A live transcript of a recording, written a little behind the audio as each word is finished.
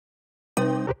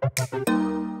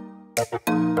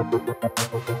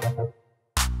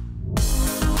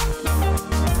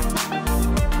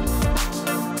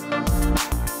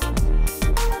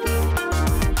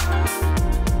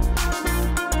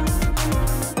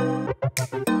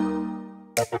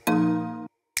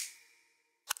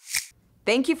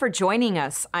Thank you for joining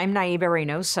us. I'm Naiba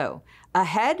Reynoso.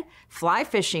 Ahead, fly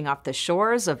fishing off the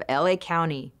shores of LA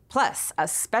County, plus a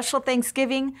special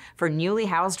Thanksgiving for newly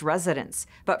housed residents.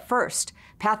 But first,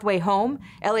 Pathway Home,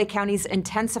 LA County's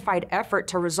intensified effort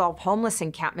to resolve homeless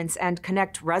encampments and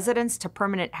connect residents to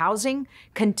permanent housing,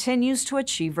 continues to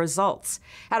achieve results.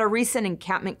 At a recent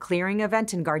encampment clearing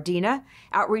event in Gardena,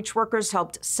 outreach workers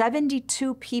helped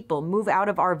 72 people move out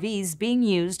of RVs being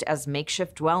used as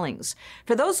makeshift dwellings.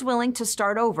 For those willing to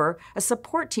start over, a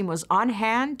support team was on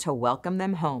hand to welcome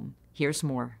them home. Here's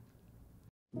more.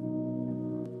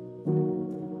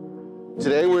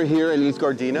 Today we're here in East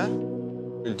Gardena.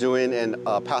 We're doing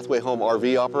a Pathway Home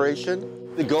RV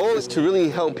operation. The goal is to really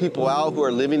help people out who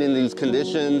are living in these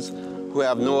conditions, who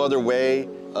have no other way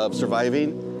of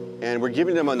surviving, and we're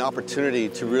giving them an opportunity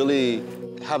to really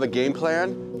have a game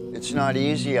plan. It's not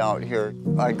easy out here.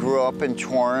 I grew up in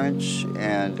Torrance,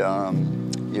 and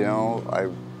you know, I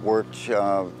worked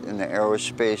in the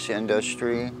aerospace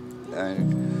industry,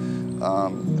 and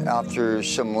after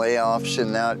some layoffs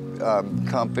in that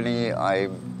company, I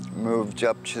moved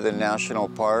up to the national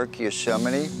park,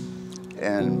 Yosemite,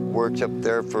 and worked up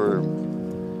there for,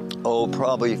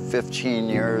 probably 15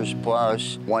 years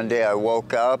plus. One day I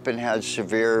woke up and had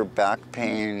severe back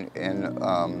pain and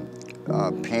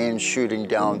pain shooting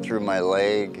down through my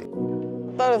leg. I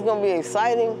thought it was gonna be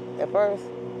exciting at first,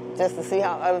 just to see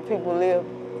how other people live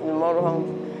in the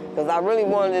motorhomes, because I really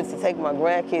wanted to take my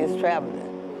grandkids traveling.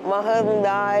 My husband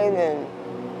died, and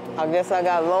I guess I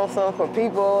got lonesome for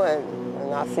people, and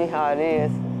I see how it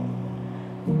is.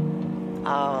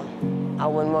 I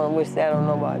wouldn't want to wish that on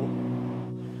nobody.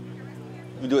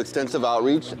 We do extensive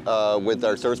outreach with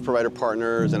our service provider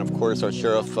partners and, of course, our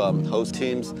sheriff host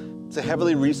teams. It's a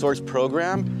heavily resourced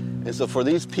program, and so for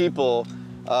these people,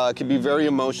 it can be very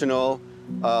emotional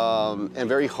and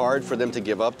very hard for them to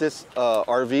give up this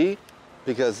RV,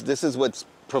 because this is what's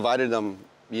provided them,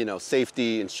 you know,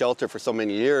 safety and shelter for so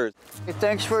many years. Hey,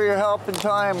 thanks for your help and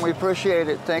time. We appreciate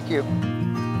it. Thank you.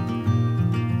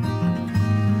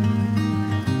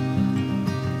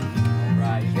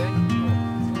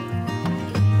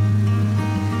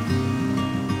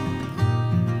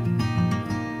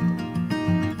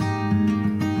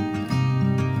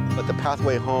 But the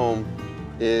Pathway Home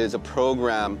is a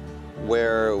program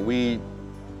where we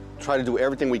try to do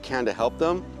everything we can to help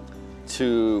them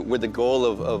with the goal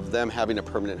of them having a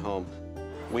permanent home.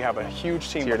 We have a huge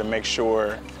team here to make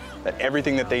sure that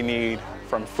everything that they need,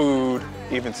 from food,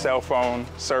 even cell phone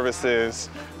services,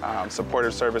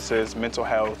 supportive services, mental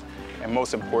health, and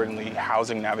most importantly,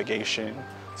 housing navigation,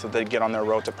 so they get on their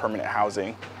road to permanent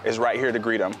housing, is right here to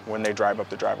greet them when they drive up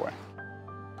the driveway.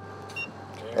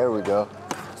 There we go.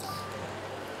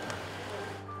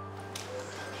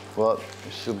 Well,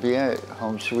 this will be it.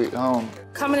 Home sweet home.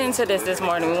 Coming into this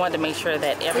morning, we wanted to make sure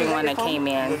that everyone that came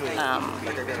in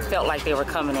felt like they were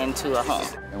coming into a home.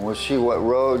 And we'll see what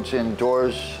roads and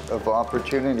doors of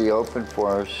opportunity open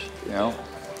for us, you know.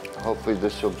 Hopefully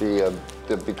this will be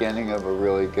the beginning of a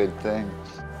really good thing.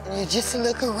 You just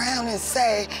look around and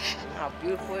say, How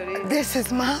beautiful it is. This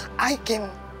is mine. I can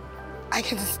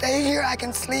stay here, I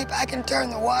can sleep, I can turn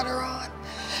the water on,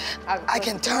 I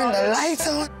can turn the lights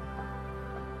on.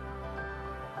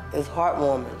 It's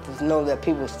heartwarming to know that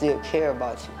people still care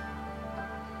about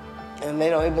you. And they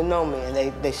don't even know me, and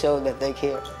they show that they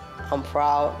care. I'm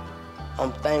proud,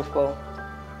 I'm thankful,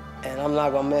 and I'm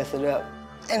not gonna mess it up.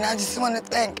 And I just want to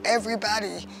thank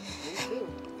everybody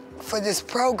for this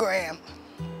program,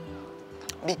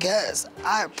 because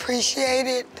I appreciate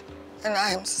it, and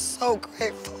I am so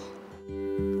grateful.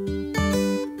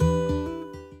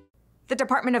 The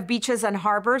Department of Beaches and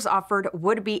Harbors offered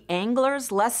would-be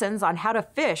anglers lessons on how to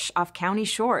fish off county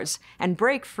shores and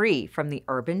break free from the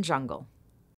urban jungle.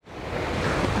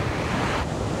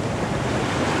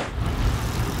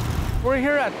 We're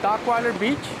here at Dockweiler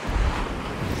Beach.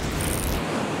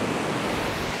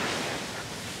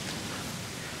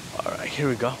 All right, here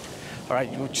we go. All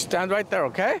right, you stand right there,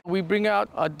 okay? We bring out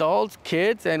adults,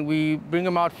 kids, and we bring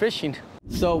them out fishing.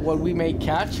 So what we may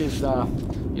catch is,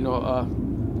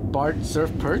 barred surf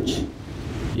perch,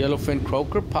 yellowfin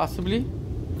croaker possibly,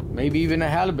 maybe even a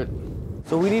halibut.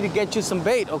 So we need to get you some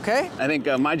bait, okay? I think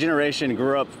my generation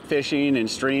grew up fishing in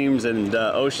streams and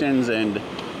oceans, and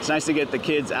it's nice to get the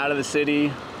kids out of the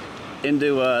city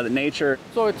into the nature.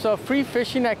 So it's a free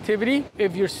fishing activity.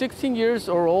 If you're 16 years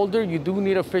or older, you do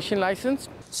need a fishing license.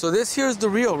 So this here is the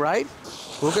reel, right?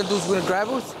 What we're gonna do is we're gonna grab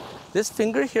it with this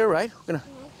finger here, right?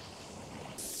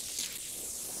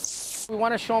 We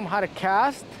wanna show them how to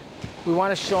cast. We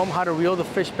wanna show them how to reel the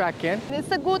fish back in.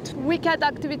 It's a good weekend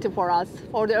activity for us,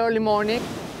 for the early morning.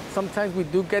 Sometimes we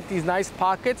do get these nice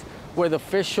pockets where the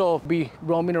fish will be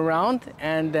roaming around,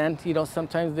 and then, you know,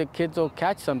 sometimes the kids will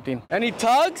catch something. Any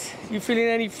tugs? You feeling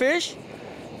any fish?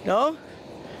 No?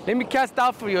 Let me cast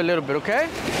out for you a little bit, okay? I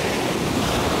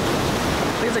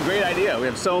think it's a great idea. We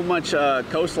have so much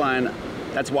coastline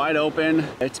that's wide open.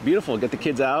 It's beautiful. Get the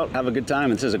kids out, have a good time.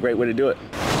 This is a great way to do it.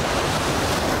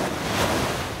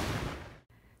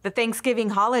 The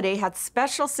Thanksgiving holiday had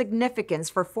special significance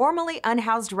for formerly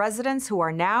unhoused residents who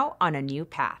are now on a new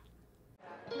path.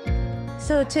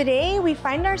 So today we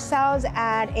find ourselves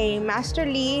at a master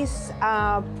lease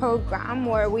program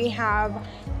where we have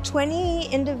 20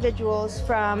 individuals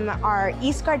from our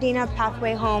East Gardena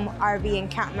Pathway Home RV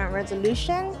Encampment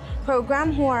Resolution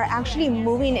program who are actually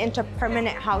moving into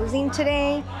permanent housing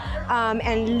today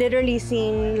and literally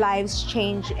seeing lives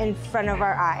change in front of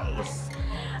our eyes.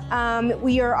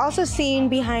 We are also seeing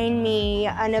behind me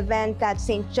an event at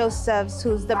St. Joseph's,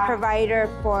 who's the provider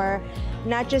for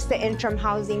not just the interim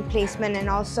housing placement, and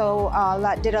also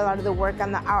did a lot of the work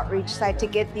on the outreach side to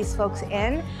get these folks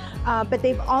in. But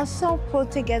they've also pulled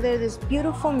together this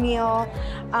beautiful meal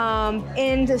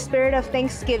in the spirit of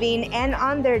Thanksgiving and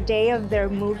on their day of their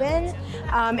move-in.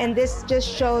 And this just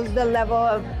shows the level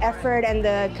of effort and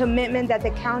the commitment that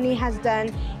the county has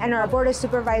done and our Board of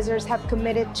Supervisors have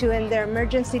committed to in their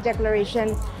emergency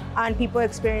declaration on people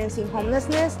experiencing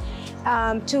homelessness,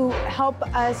 to help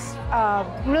us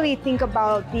really think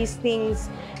about these things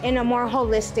in a more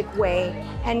holistic way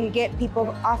and get people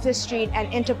off the street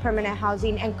and into permanent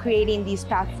housing and creating these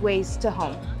pathways to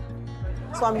home.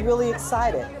 So I'm really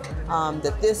excited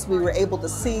that we were able to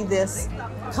see this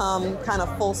come kind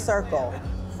of full circle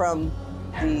from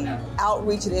the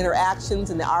outreach and interactions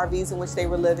in the RVs in which they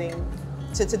were living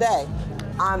to today.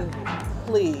 I'm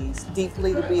pleased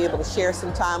deeply to be able to share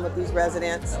some time with these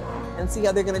residents and see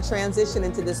how they're going to transition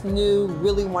into this new,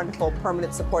 really wonderful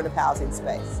permanent supportive housing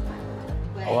space.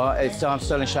 Well, I'm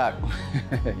still in shock.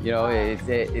 You know,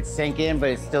 it's sinking, but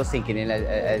it's still sinking in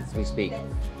as we speak.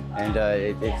 And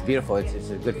it's beautiful.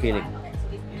 It's a good feeling.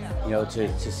 You know,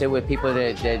 to sit with people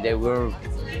that were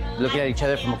looking at each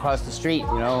other from across the street,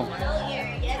 you know,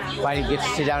 finally get to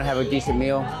sit down and have a decent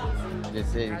meal.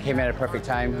 It came at a perfect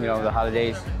time, you know, the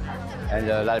holidays, and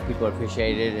a lot of people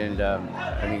appreciate it. And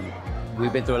I mean,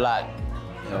 we've been through a lot,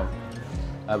 you know,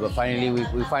 but finally,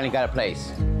 we finally got a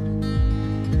place.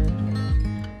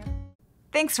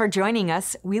 Thanks for joining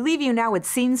us. We leave you now with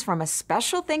scenes from a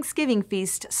special Thanksgiving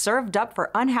feast served up for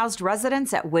unhoused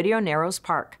residents at Whittier Narrows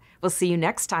Park. We'll see you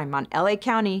next time on LA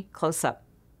County Close Up.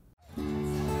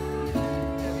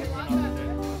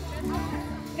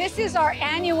 This is our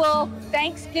annual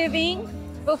Thanksgiving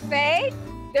buffet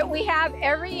that we have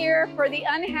every year for the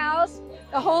unhoused,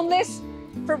 the homeless,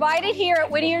 provided here at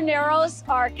Whittier Narrows.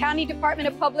 Our County Department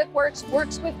of Public Works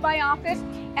works with my office,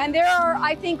 and there are,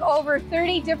 I think, over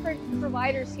 30 different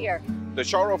providers here. The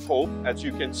Shower of Hope, as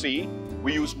you can see,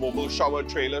 we use mobile shower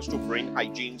trailers to bring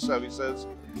hygiene services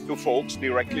to folks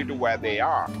directly to where they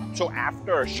are. So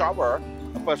after a shower,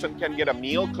 a person can get a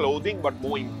meal, clothing, but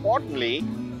more importantly,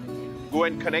 go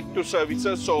and connect to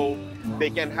services so they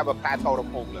can have a path out of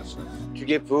homelessness. To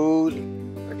get food,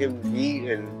 I can eat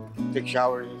and take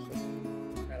showers.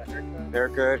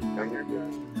 Haircut,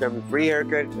 free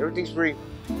haircut, everything's free.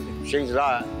 It changed a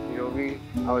lot, you know what I mean?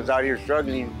 I was out here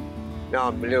struggling. Now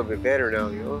I'm a little bit better now,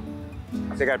 you know?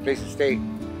 I think I got a place to stay.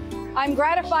 I'm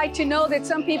gratified to know that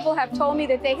some people have told me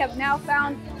that they have now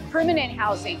found permanent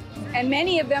housing. And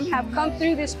many of them have come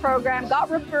through this program, got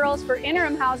referrals for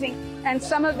interim housing, and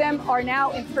some of them are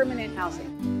now in permanent housing.